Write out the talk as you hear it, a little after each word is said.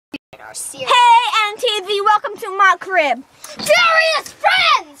our series. Hey, MTV, welcome to my crib. Serious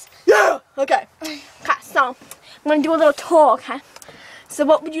friends! Yeah! Okay. Okay, so I'm gonna do a little tour, okay? So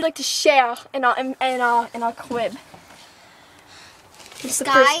what would you like to share in our crib? This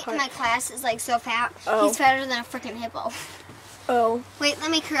guy in my class is like so fat. Oh. He's fatter than a freaking hippo. Oh. Wait, let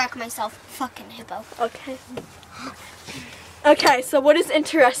me correct myself. Fucking hippo. Okay. Okay, so what is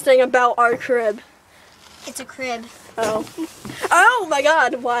interesting about our crib? It's a crib. Oh. Oh my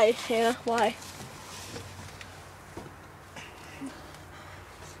god, why, Hannah? Why?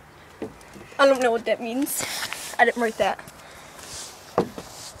 I don't know what that means. I didn't write that.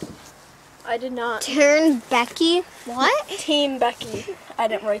 I did not. Turn Becky. What? Team Becky. I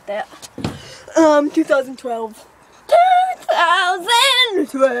didn't write that. 2012.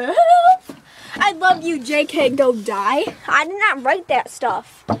 2012. I love you, JK, go die. I did not write that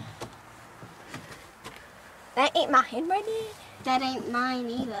stuff. That ain't my handwriting. That ain't mine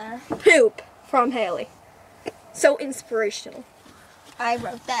either. Poop from Haley. So inspirational. I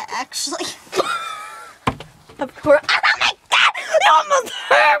wrote that actually. Of course. Oh my god! You almost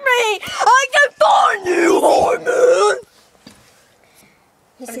hurt me! I can find you, Harmon!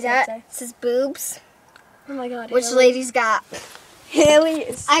 You What see does that that? say? It says boobs. Oh my god. Which Haley. lady's got? Haley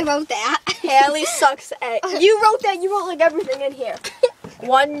is. I wrote that. Haley sucks at. You wrote that. You wrote like everything in here.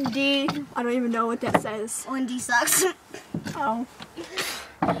 1D. I don't even know what that says. 1D sucks. Oh.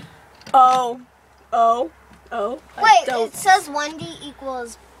 Oh. Oh. Oh. Wait, it says 1D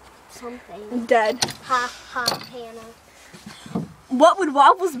equals something. Dead. Ha ha, Hannah. What would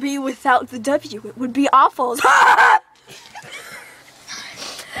waffles be without the W? It would be awfuls.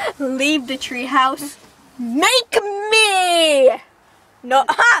 Leave the treehouse. Make me. No,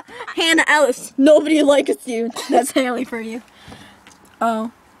 Hannah Ellis. Nobody likes you. That's Haley for you.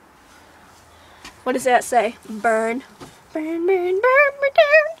 Oh. What does that say? Burn. Burn, burn, burn, burn.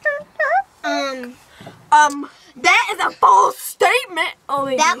 That is a false statement. Oh,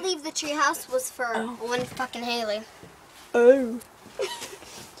 wait. That leave the treehouse was for Oh. one fucking Haley. Oh.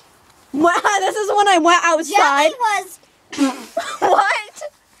 Wow, this is when I went outside. Jelly was. What?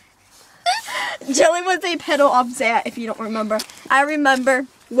 Jelly was a pedal of that, if you don't remember. I remember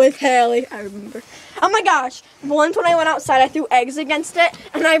with Haley. I remember. Oh my gosh. Once when I went outside, I threw eggs against it,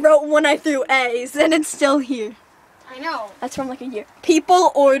 and I wrote when I threw A's, and it's still here. I know. That's from like a year.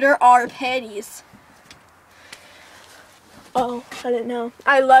 People order our patties. Oh, I didn't know.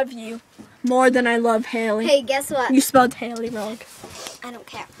 I love you more than I love Haley. Hey, guess what? You spelled Haley wrong. I don't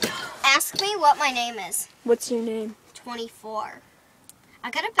care. Ask me what my name is. What's your name? 24.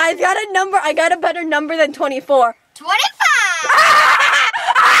 I got a I got a number. I got a better number than 24. 25!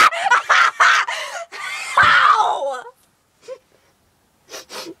 Ow!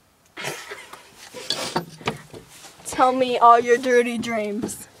 Tell me all your dirty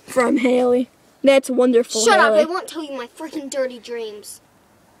dreams from Haley. That's wonderful. Shut up, Haley. I won't tell you my freaking dirty dreams.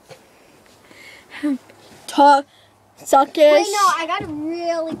 Talk, suckish. Wait, no, I got a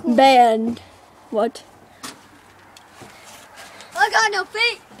really cool. Band. What? I got no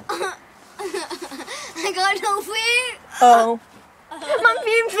feet. I got no feet. Oh. My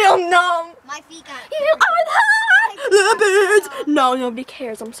feet feel numb. My feet got. You are the birds. No, nobody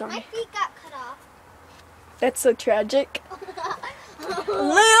cares. I'm My sorry. feet got cut off. That's so tragic.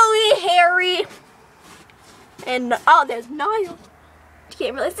 Lily, Harry, and oh, there's Niall. You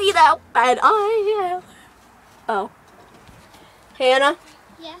can't really see that, and I am. Oh, Hannah,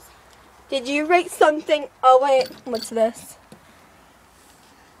 Yes. did you write something? Oh wait, what's this?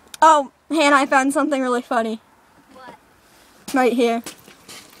 Oh, Hannah, I found something really funny What? right here.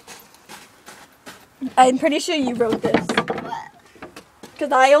 I'm pretty sure you wrote this. What? Cause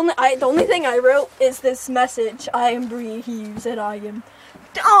the only thing I wrote is this message. I am Bree Hughes, and I am.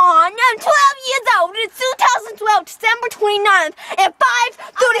 Oh, I'm 12 years old. It's 2012, December 29th at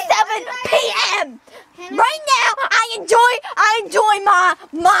 5:37 p.m. Hannah? Right now, I enjoy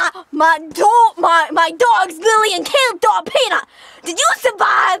my dogs, Lily and Caleb, dog Peanut. Did you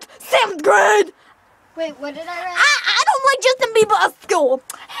survive 7th grade? Wait, what did I write? I don't like Justin Bieber at school.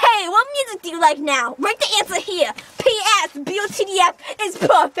 Hey, what music do you like now? Write the answer here. P.S. BOTDF is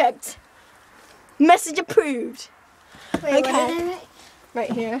perfect. Message approved. Wait, what did okay. I write?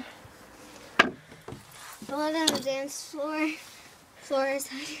 Right here. Blood on the dance floor. Floor is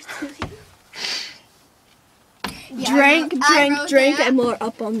Drink, and we're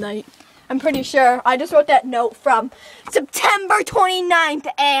up all night. I'm pretty sure. I just wrote that note from September 29th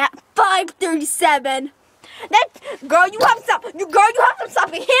at 5:37. That girl, you have some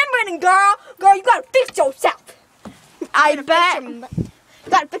self-handwritten, girl. Girl, you gotta fix yourself. I bet. You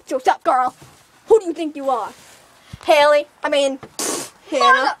gotta fix yourself, girl. Who do you think you are? Haley? I mean,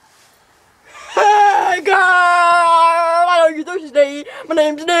 Hannah? My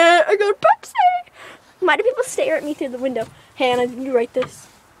name's Nat. I got Pepsi. Why do people stare at me through the window? Hannah, did you write this?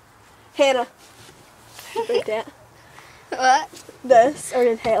 Hannah, did you write that? What? This, or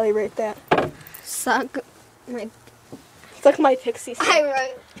did Haley write that? Suck my... Suck my pixie stick. I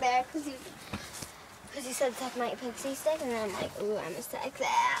wrote that because you said suck my pixie stick, and I'm like, ooh, I'm gonna suck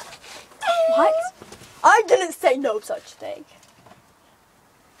that. What? I didn't say no such thing.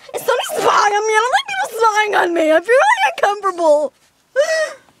 Is somebody spying on me? I don't like people spying on me. I feel really uncomfortable.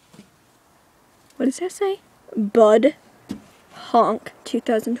 What does that say? Bud Honk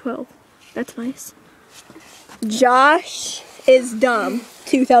 2012. That's nice. Josh is dumb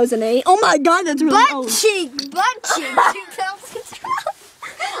 2008. Oh my god, that's really old. Butt cheek 2012.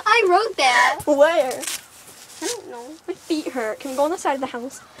 I wrote that. Where? I don't know. My feet hurt. Can we go on the side of the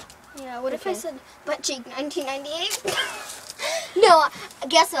house? Yeah, what if I said butt cheek 1998? No,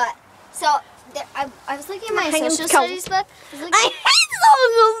 guess what? So, I was looking at my social studies book. I hate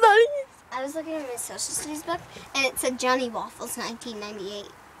social studies. I was looking at my social studies book, and it said Johnny Waffles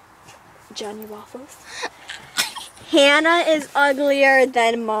 1998. Johnny Waffles. Hannah is uglier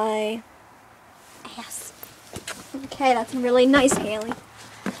than my Ass. Okay, that's really nice, Haley.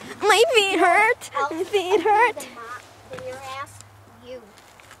 My feet hurt. My feet hurt. Than your ass, you.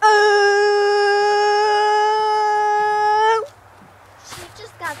 Oh. She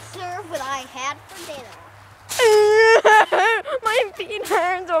just got served what I had for dinner. My feet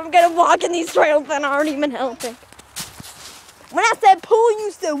hurt, so I'm gonna walk in these trails that aren't even helping. When I said pool,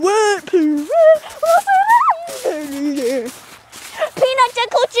 you said what? Peanut and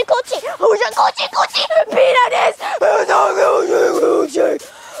coochie coochie. Who's a coochie coochie? Peanut is. Who's a coochie coochie?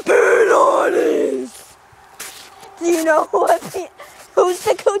 Peanut is. Do you know what? Who's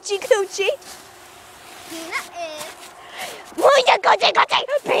the coochie coochie? Peanut is. Who's a coochie coochie?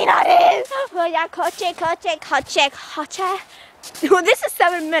 Peanut is. Who's a coochie coochie coochie coochie? Well, this is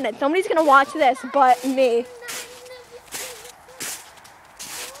 7 minutes. Nobody's gonna watch this but me.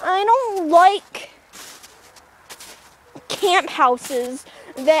 I don't like camp houses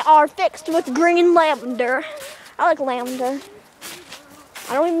that are fixed with green lavender. I like lavender.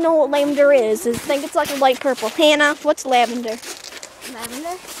 I don't even know what lavender is. I think it's like a light purple. Hannah, what's lavender?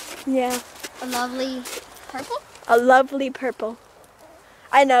 Lavender? Yeah. A lovely purple? A lovely purple.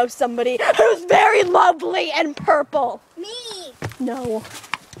 I know somebody who's very lovely and purple. Me! No.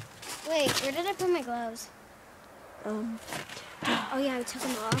 Wait, where did I put my gloves? Oh yeah, I took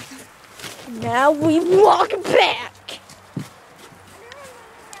them off. Now we walk back.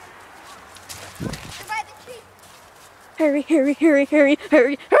 Hurry, hurry, hurry, hurry,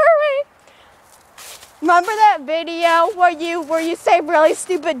 hurry, hurry. Remember that video where you say really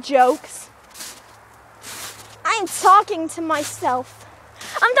stupid jokes? I'm talking to myself.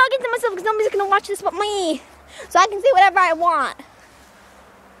 I'm talking to myself because nobody's gonna watch this but me. So I can say whatever I want.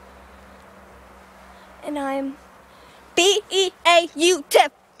 And I'm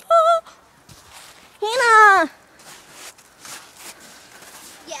beautiful. Hannah.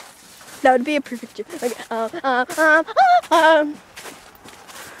 Yes. That would be a perfect joke. Okay.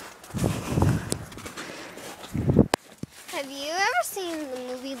 Have you ever seen the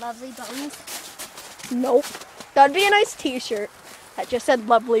movie Lovely Bones? Nope. That'd be a nice t-shirt that just said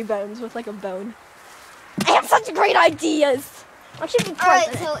Lovely Bones with like a bone. I have such great ideas. I should be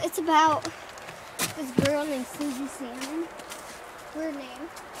president. Alright, so it's about this girl named Susie Salmon. Weird name.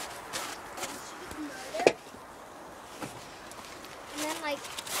 And then like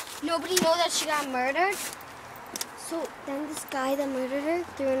nobody knows that she got murdered. So then this guy that murdered her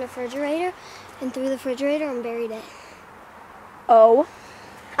threw in the refrigerator and buried it. Oh.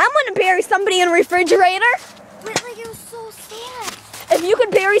 I'm gonna bury somebody in a refrigerator. But like it was so sad. If you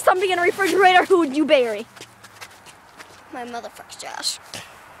could bury somebody in a refrigerator, who would you bury? My motherfucker Josh.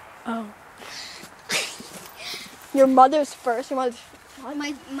 Oh. Your mother's first? Your mother's what?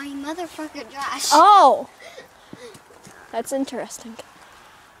 My motherfucker Josh. Oh. That's interesting.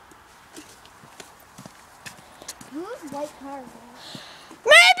 Whose white car?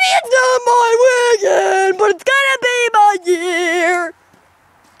 Maybe it's not my weekend, but it's gonna be my year.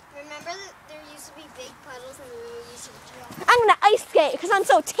 Remember that there used to be big puddles in the movies of Joe? I'm gonna ice skate because I'm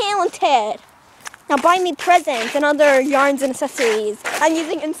so talented. Now buy me presents and other yarns and accessories. I'm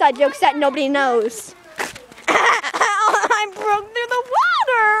using inside jokes that nobody knows. I broke through the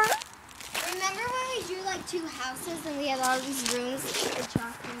water. Remember when we drew like 2 houses and we had all these rooms and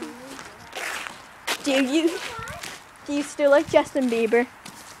chocolate rooms? Do you still like Justin Bieber? No.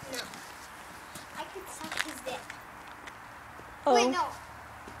 I could suck his dick. Oh. Wait, no.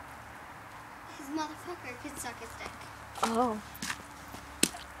 His motherfucker could suck his dick. Oh.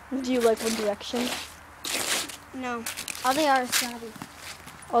 Do you like One Direction? No. All they are is snobby.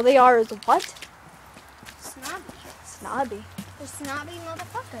 All they are is what? Snobby. Snobby. They're snobby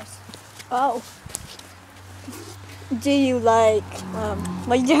motherfuckers. Oh. Do you like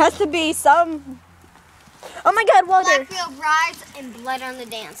there has to be some... Oh my God, Walter. Blackfield rides and blood on the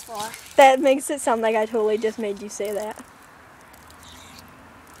dance floor. That makes it sound like I totally just made you say that.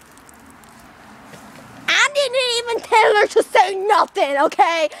 I didn't even tell her to say nothing,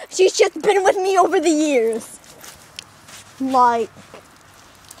 okay? She's just been with me over the years. Like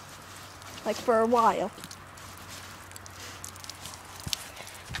for a while.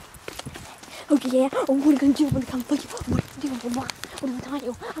 Okay, yeah. Oh, what are we gonna do? What are we gonna do? What are we gonna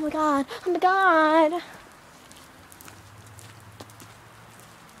do? Oh my God. Oh my God.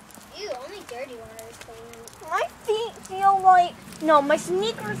 Ew, only dirty water is clean. My feet feel like... No, my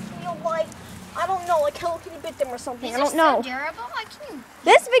sneakers feel like... I don't know, like Hello Kitty bit them or something. These I don't are know. so durable. I can't.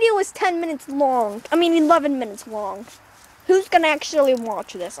 This video is 10 minutes long. I mean, 11 minutes long. Who's gonna actually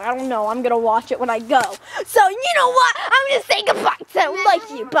watch this? I don't know. I'm gonna watch it when I go. So, you know what? I'm gonna say goodbye. So, like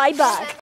you. Bye-bye.